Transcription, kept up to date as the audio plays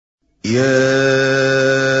يا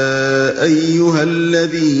أيها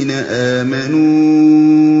الذين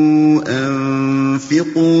آمنوا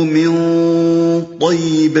أنفقوا من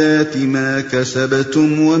طيبات ما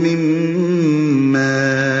كسبتم ومما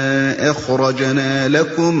أخرجنا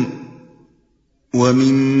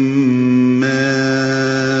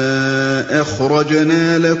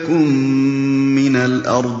لكم من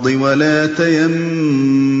الأرض ولا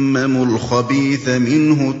تيمموا الخبيث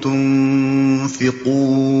منه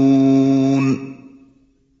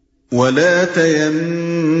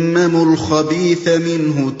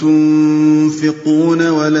تنفقون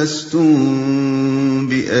ولستم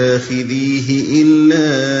بآخذيه إلا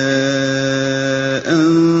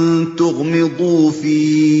أن تغمضوا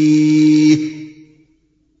فيه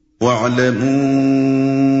واعلموا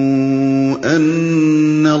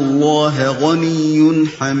أن الله غني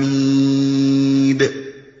حميد۔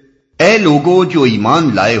 اے لوگو جو ایمان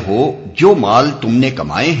لائے ہو، جو مال تم نے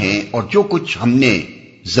کمائے ہیں اور جو کچھ ہم نے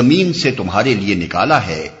زمین سے تمہارے لیے نکالا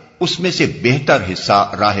ہے، اس میں سے بہتر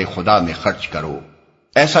حصہ راہ خدا میں خرچ کرو۔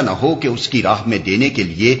 ایسا نہ ہو کہ اس کی راہ میں دینے کے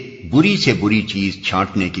لیے بری سے بری چیز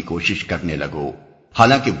چھانٹنے کی کوشش کرنے لگو،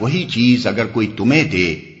 حالانکہ وہی چیز اگر کوئی تمہیں دے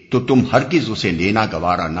تو تم ہرگز اسے لینا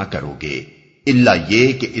گوارا نہ کرو گے، الا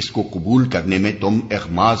یہ کہ اس کو قبول کرنے میں تم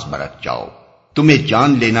اغماض برت جاؤ۔ تمہیں جان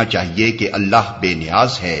لینا چاہیے کہ اللہ بے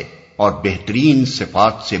نیاز ہے اور بہترین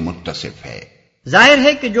صفات سے متصف ہے۔ ظاہر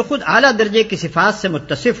ہے کہ جو خود اعلیٰ درجے کی صفات سے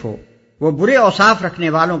متصف ہو وہ برے اوصاف رکھنے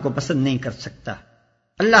والوں کو پسند نہیں کر سکتا۔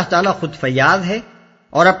 اللہ تعالیٰ خود فیاض ہے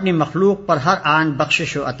اور اپنی مخلوق پر ہر آن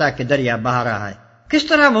بخشش و عطا کے دریا بہا رہا ہے۔ کس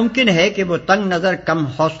طرح ممکن ہے کہ وہ تنگ نظر، کم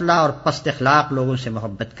حوصلہ اور پست اخلاق لوگوں سے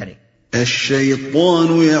محبت کرے؟ الشیطان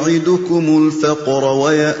یعدکم الفقر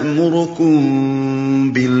ویأمرکم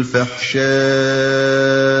بالفحشاء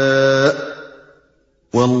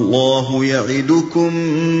واللہ یعدکم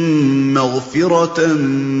مغفرة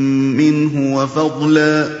منہ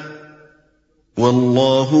وفضلا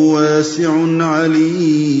واللہ واسع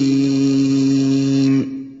علیم۔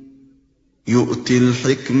 يؤتي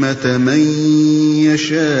الحكمة من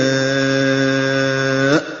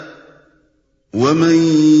يشاء ومن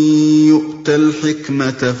يؤت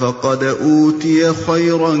الحكمة فقد أوتي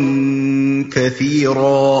خيرا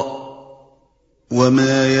كثيرا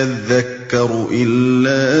وما يذكر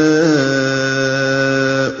إلا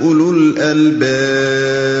أولو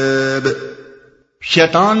الألباب۔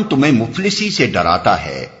 شیطان تمہیں مفلسی سے ڈراتا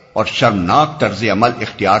ہے اور شرمناک طرز عمل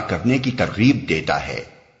اختیار کرنے کی ترغیب دیتا ہے،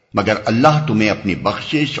 مگر اللہ تمہیں اپنی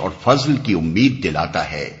بخشش اور فضل کی امید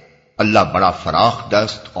دلاتا ہے۔ اللہ بڑا فراخ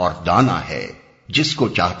دست اور دانا ہے، جس کو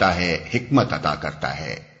چاہتا ہے حکمت عطا کرتا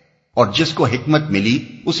ہے، اور جس کو حکمت ملی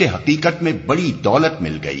اسے حقیقت میں بڑی دولت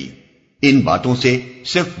مل گئی۔ ان باتوں سے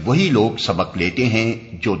صرف وہی لوگ سبق لیتے ہیں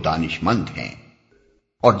جو دانش مند ہیں،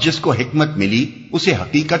 اور جس کو حکمت ملی اسے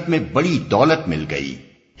حقیقت میں بڑی دولت مل گئی۔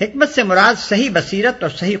 حکمت سے مراد صحیح بصیرت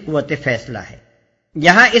اور صحیح قوت فیصلہ ہے۔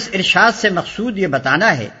 یہاں اس ارشاد سے مقصود یہ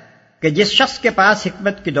بتانا ہے کہ جس شخص کے پاس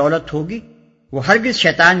حکمت کی دولت ہوگی وہ ہرگز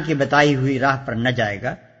شیطان کی بتائی ہوئی راہ پر نہ جائے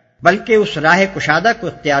گا، بلکہ اس راہ کشادہ کو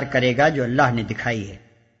اختیار کرے گا جو اللہ نے دکھائی ہے۔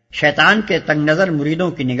 شیطان کے تنگ نظر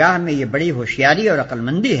مریدوں کی نگاہ میں یہ بڑی ہوشیاری اور عقل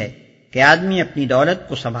مندی ہے کہ آدمی اپنی دولت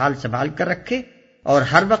کو سنبھال کر رکھے اور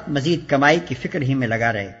ہر وقت مزید کمائی کی فکر ہی میں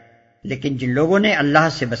لگا رہے، لیکن جن لوگوں نے اللہ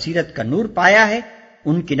سے بصیرت کا نور پایا ہے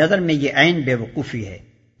ان کی نظر میں یہ عین بے وقوفی ہے۔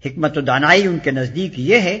 حکمت و دانائی ان کے نزدیک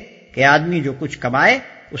یہ ہے کہ آدمی جو کچھ کمائے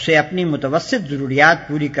اسے اپنی متوسط ضروریات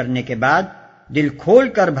پوری کرنے کے بعد دل کھول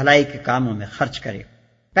کر بھلائی کے کاموں میں خرچ کرے۔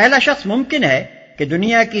 پہلا شخص ممکن ہے کہ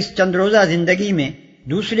دنیا کی اس چند روزہ زندگی میں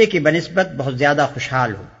دوسرے کی بنسبت بہت زیادہ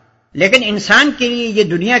خوشحال ہو، لیکن انسان کے لیے یہ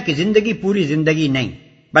دنیا کی زندگی پوری زندگی نہیں،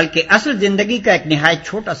 بلکہ اصل زندگی کا ایک نہایت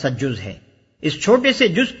چھوٹا سا جز ہے۔ اس چھوٹے سے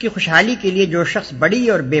جز کی خوشحالی کے لیے جو شخص بڑی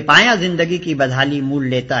اور بے پایہ زندگی کی بدحالی مول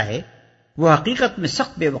لیتا ہے وہ حقیقت میں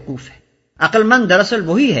سخت بے وقوف ہے۔ عقل مند دراصل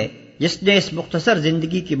وہی ہے جس نے اس مختصر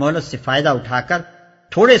زندگی کی مہلت سے فائدہ اٹھا کر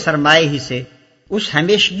تھوڑے سرمایے ہی سے اس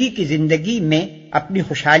ہمیشگی کی زندگی میں اپنی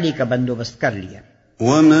خوشحالی کا بندوبست کر لیا۔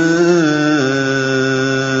 وما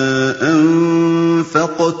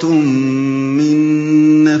انفقتم من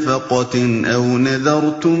نفقة او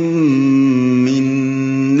نذرتم من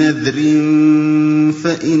نذر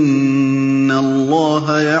فإن الله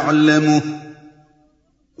يعلمه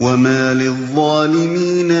وما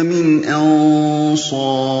للظالمين من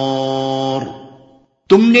انصار۔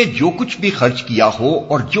 تم نے جو کچھ بھی خرچ کیا ہو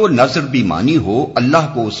اور جو نذر بھی مانی ہو اللہ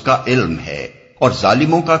کو اس کا علم ہے، اور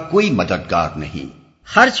ظالموں کا کوئی مددگار نہیں۔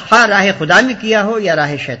 خرچ خواہ راہ خدا میں کیا ہو یا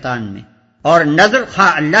راہ شیطان میں، اور نذر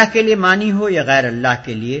خواہ اللہ کے لیے مانی ہو یا غیر اللہ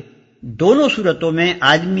کے لیے، دونوں صورتوں میں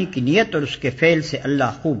آدمی کی نیت اور اس کے فعل سے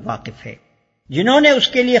اللہ خوب واقف ہے۔ جنہوں نے اس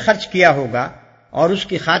کے لیے خرچ کیا ہوگا اور اس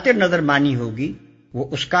کی خاطر نظر مانی ہوگی وہ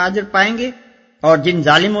اس کا اجر پائیں گے، اور جن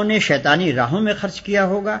ظالموں نے شیطانی راہوں میں خرچ کیا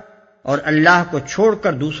ہوگا اور اللہ کو چھوڑ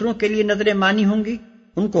کر دوسروں کے لیے نظریں مانی ہوں گی،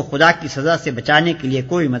 ان کو خدا کی سزا سے بچانے کے لیے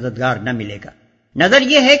کوئی مددگار نہ ملے گا۔ نظر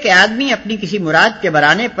یہ ہے کہ آدمی اپنی کسی مراد کے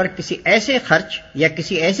برانے پر کسی ایسے خرچ یا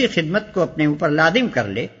کسی ایسی خدمت کو اپنے اوپر لازم کر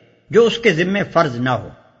لے جو اس کے ذمے فرض نہ ہو،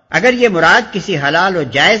 اگر یہ مراد کسی حلال و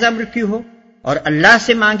جائز امر کی ہو اور اللہ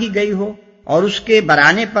سے مانگی گئی ہو، اور اس کے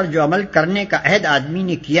برانے پر جو عمل کرنے کا عہد آدمی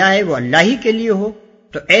نے کیا ہے وہ اللہ ہی کے لیے ہو،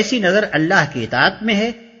 تو ایسی نظر اللہ کی اطاعت میں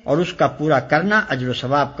ہے اور اس کا پورا کرنا اجر و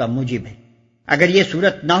ثواب کا موجب ہے۔ اگر یہ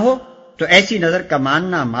صورت نہ ہو تو ایسی نظر کا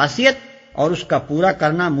ماننا معصیت اور اس کا پورا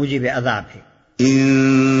کرنا موجب عذاب ہے۔ ان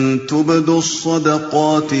تبدوا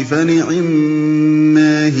الصدقات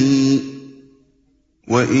فنعما هي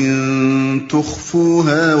وَإِن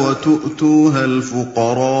تُخْفُوهَا وَتُؤْتُوهَا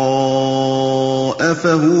الْفُقَرَاءَ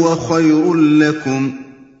فَهُوَ خَيْرٌ لَكُمْ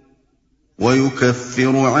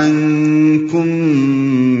وَيُكَفِّرُ عَنكُم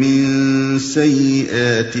مِّن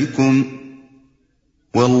سَيِّئَاتِكُمْ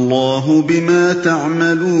وَاللَّهُ بِمَا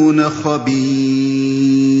تَعْمَلُونَ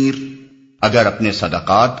خَبِيرٌ۔ اگر اپنے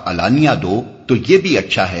صدقات علانیہ دو تو یہ بھی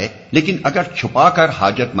اچھا ہے، لیکن اگر چھپا کر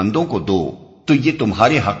حاجت مندوں کو دو تو یہ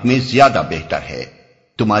تمہارے حق میں زیادہ بہتر ہے۔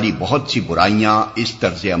 تمہاری بہت سی برائیاں اس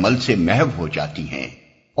طرز عمل سے محو ہو جاتی ہیں،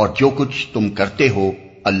 اور جو کچھ تم کرتے ہو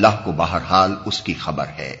اللہ کو بہرحال اس کی خبر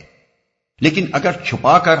ہے۔ لیکن اگر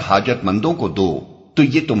چھپا کر حاجت مندوں کو دو تو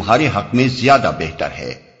یہ تمہارے حق میں زیادہ بہتر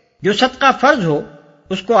ہے۔ جو صدقہ فرض ہو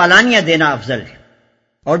اس کو علانیہ دینا افضل ہے،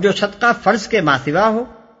 اور جو صدقہ فرض کے ماسوا ہو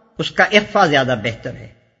اس کا اخفا زیادہ بہتر ہے۔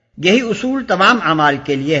 یہی اصول تمام اعمال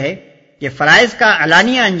کے لیے ہے کہ فرائض کا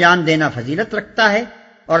علانیہ انجام دینا فضیلت رکھتا ہے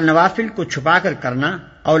اور نوافل کو چھپا کر کرنا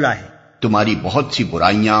اولا ہے۔ تمہاری بہت سی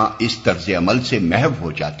برائیاں اس طرز عمل سے محو ہو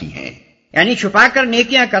جاتی ہیں، یعنی چھپا کر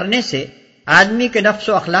نیکیاں کرنے سے آدمی کے نفس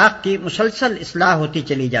و اخلاق کی مسلسل اصلاح ہوتی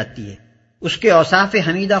چلی جاتی ہے، اس کے اوصاف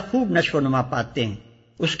حمیدہ خوب نشو و نما پاتے ہیں،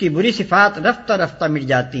 اس کی بری صفات رفتہ رفتہ مٹ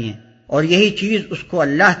جاتی ہیں، اور یہی چیز اس کو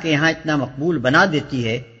اللہ کے یہاں اتنا مقبول بنا دیتی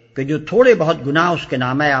ہے کہ جو تھوڑے بہت گناہ اس کے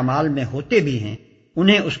نامہ اعمال میں ہوتے بھی ہیں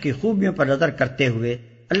انہیں اس کی خوبیوں پر نظر کرتے ہوئے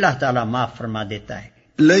اللہ تعالیٰ معاف فرما دیتا ہے۔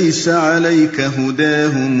 ليس عليك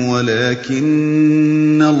هداهم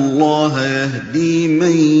ولكن الله يهدي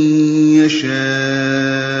من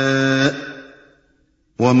يشاء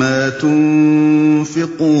وما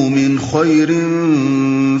تنفقوا من خير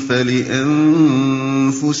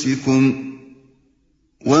فلأنفسكم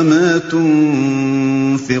وما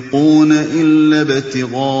تنفقون إلا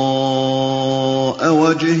ابتغاء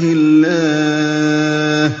وجه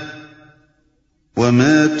الله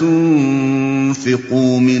وما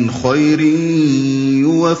تنفقوا من خير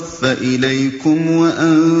يوفى إليكم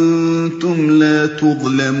وأنتم لا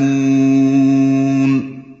تظلمون۔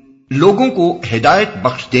 لوگوں کو ہدایت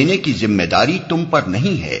بخش دینے کی ذمہ داری تم پر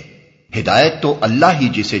نہیں ہے، ہدایت تو اللہ ہی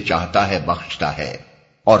جسے چاہتا ہے بخشتا ہے،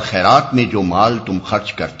 اور خیرات میں جو مال تم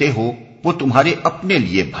خرچ کرتے ہو وہ تمہارے اپنے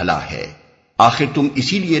لیے بھلا ہے، آخر تم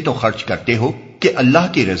اسی لیے تو خرچ کرتے ہو کہ اللہ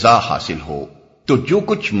کی رضا حاصل ہو، تو جو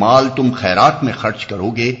کچھ مال تم خیرات میں خرچ کرو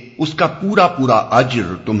گے اس کا پورا پورا اجر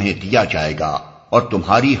تمہیں دیا جائے گا، اور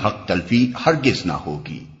تمہاری حق تلفی ہرگز نہ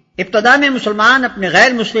ہوگی۔ ابتدا میں مسلمان اپنے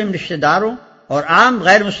غیر مسلم رشتہ داروں اور عام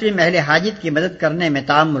غیر مسلم اہل حاجت کی مدد کرنے میں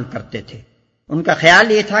تعامل کرتے تھے۔ ان کا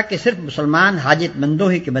خیال یہ تھا کہ صرف مسلمان حاجت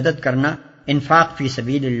مندوں ہی کی مدد کرنا انفاق فی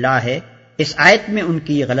سبیل اللہ ہے۔ اس آیت میں ان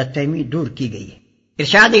کی یہ غلط فہمی دور کی گئی ہے۔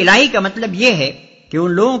 ارشاد الہی کا مطلب یہ ہے کہ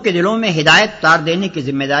ان لوگوں کے دلوں میں ہدایت اتار دینے کی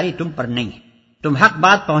ذمہ داری تم پر نہیں ہے، تم حق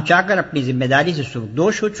بات پہنچا کر اپنی ذمہ داری سے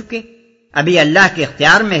سبکدوش ہو چکے، ابھی اللہ کے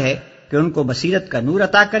اختیار میں ہے کہ ان کو بصیرت کا نور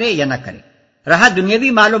عطا کرے یا نہ کرے۔ رہا دنیاوی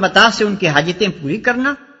مال و متاع سے ان کی حاجتیں پوری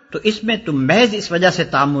کرنا، تو اس میں تم محض اس وجہ سے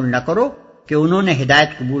تعامل نہ کرو کہ انہوں نے ہدایت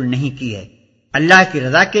قبول نہیں کی ہے۔ اللہ کی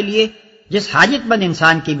رضا کے لیے جس حاجت مند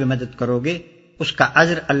انسان کی بھی مدد کرو گے اس کا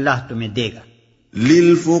اجر اللہ تمہیں دے گا۔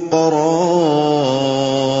 للفقراء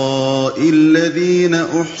الذين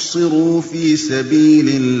احصروا في سبيل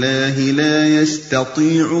الله لا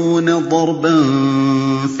يستطيعون ضربا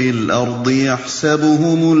في الارض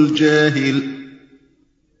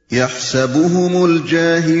يحسبهم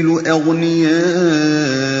الجاهل اغنياء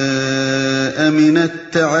من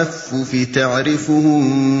التعفف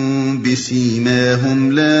تعرفهم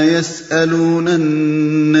بسيماهم لا يسألون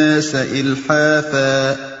الناس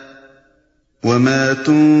إلحافا وما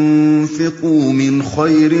تنفقوا من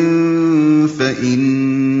خير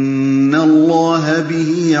فإن الله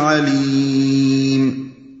به عليم۔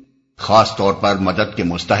 خاص طور پر مدد کے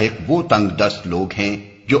مستحق وہ تنگ دست لوگ ہیں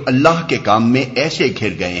جو اللہ کے کام میں ایسے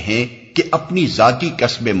گھر گئے ہیں کہ اپنی ذاتی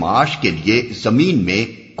کسب معاش کے لیے زمین میں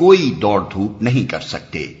کوئی دوڑ دھوپ نہیں کر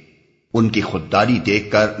سکتے۔ ان کی خودداری دیکھ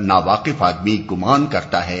کر ناواقف آدمی گمان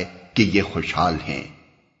کرتا ہے کہ یہ خوشحال ہیں۔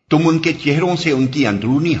 تم ان کے چہروں سے ان کی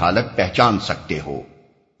اندرونی حالت پہچان سکتے ہو،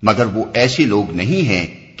 مگر وہ ایسے لوگ نہیں ہیں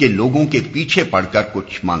کہ لوگوں کے پیچھے پڑ کر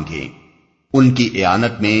کچھ مانگیں۔ ان کی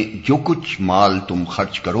اعانت میں جو کچھ مال تم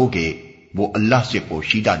خرچ کرو گے وہ اللہ سے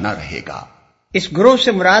پوشیدہ نہ رہے گا۔ اس گروہ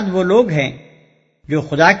سے مراد وہ لوگ ہیں جو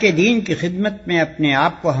خدا کے دین کی خدمت میں اپنے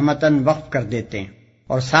آپ کو ہمتاً وقف کر دیتے ہیں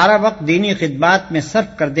اور سارا وقت دینی خدمات میں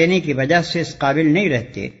صرف کر دینے کی وجہ سے اس قابل نہیں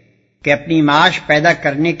رہتے کہ اپنی معاش پیدا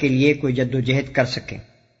کرنے کے لیے کوئی جدوجہد کر سکیں۔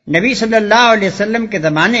 نبی صلی اللہ علیہ وسلم کے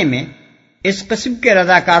زمانے میں اس قسم کے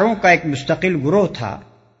رضاکاروں کا ایک مستقل گروہ تھا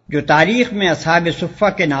جو تاریخ میں اصحاب صفہ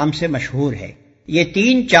کے نام سے مشہور ہے۔ یہ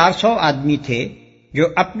 300-400 آدمی تھے جو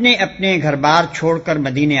اپنے اپنے گھر بار چھوڑ کر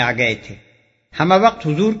مدینے آ گئے تھے۔ ہم وقت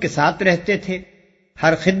حضور کے ساتھ رہتے تھے،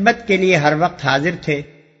 ہر خدمت کے لیے ہر وقت حاضر تھے۔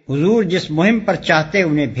 حضور جس مہم پر چاہتے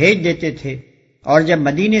انہیں بھیج دیتے تھے، اور جب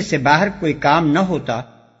مدینے سے باہر کوئی کام نہ ہوتا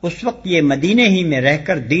اس وقت یہ مدینے ہی میں رہ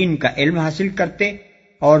کر دین کا علم حاصل کرتے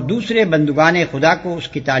اور دوسرے بندگان خدا کو اس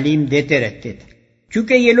کی تعلیم دیتے رہتے تھے۔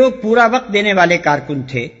 چونکہ یہ لوگ پورا وقت دینے والے کارکن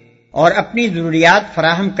تھے اور اپنی ضروریات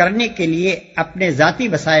فراہم کرنے کے لیے اپنے ذاتی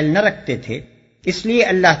وسائل نہ رکھتے تھے، اس لیے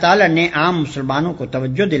اللہ تعالی نے عام مسلمانوں کو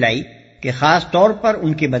توجہ دلائی کہ خاص طور پر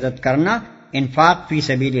ان کی مدد کرنا انفاق فی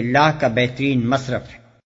سبیل اللہ کا بہترین مصرف ہے۔